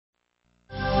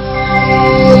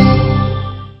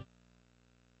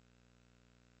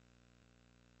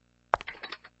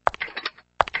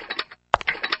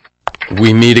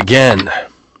we meet again.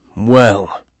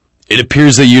 Well, it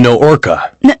appears that you know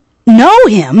Orca. Know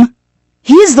him?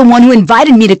 He is the one who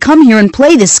invited me to come here and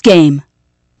play this game.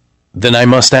 Then I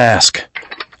must ask.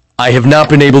 I have not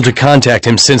been able to contact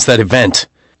him since that event.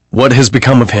 What has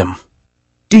become of him?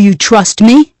 Do you trust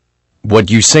me?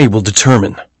 What you say will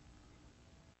determine.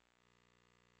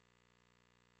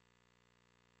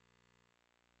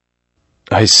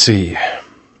 I see.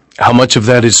 How much of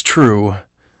that is true,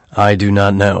 I do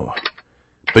not know.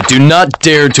 But do not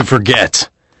dare to forget.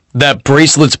 That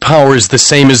bracelet's power is the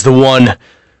same as the one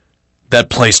that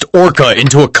placed Orca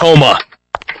into a coma.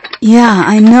 Yeah,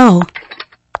 I know.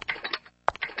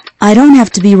 I don't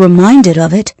have to be reminded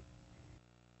of it.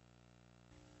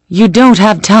 You don't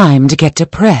have time to get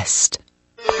depressed.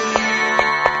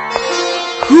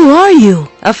 Who are you?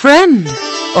 A friend,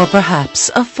 or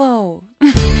perhaps a foe.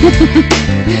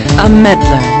 A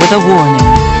meddler with a warning.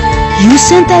 You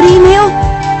sent that email?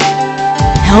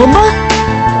 Helba?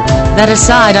 That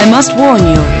aside, I must warn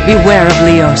you, beware of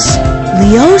Leos.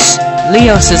 Leos?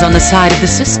 Leos is on the side of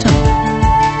the system.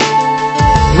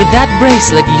 With that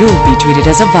bracelet, you'll be treated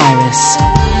as a virus.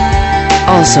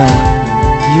 Also,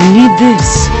 you need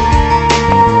this.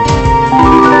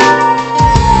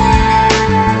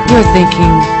 You're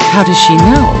thinking, how does she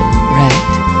know, right?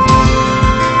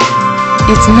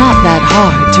 It's not that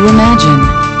hard to imagine.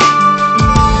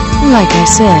 Like I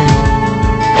said,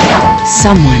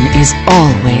 someone is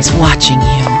always watching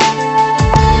you.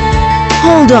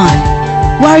 Hold on.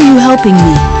 Why are you helping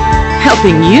me?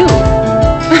 Helping you?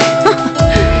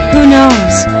 Who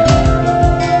knows?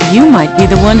 You might be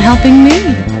the one helping me.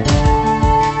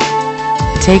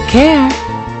 Take care,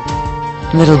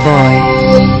 little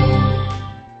boy.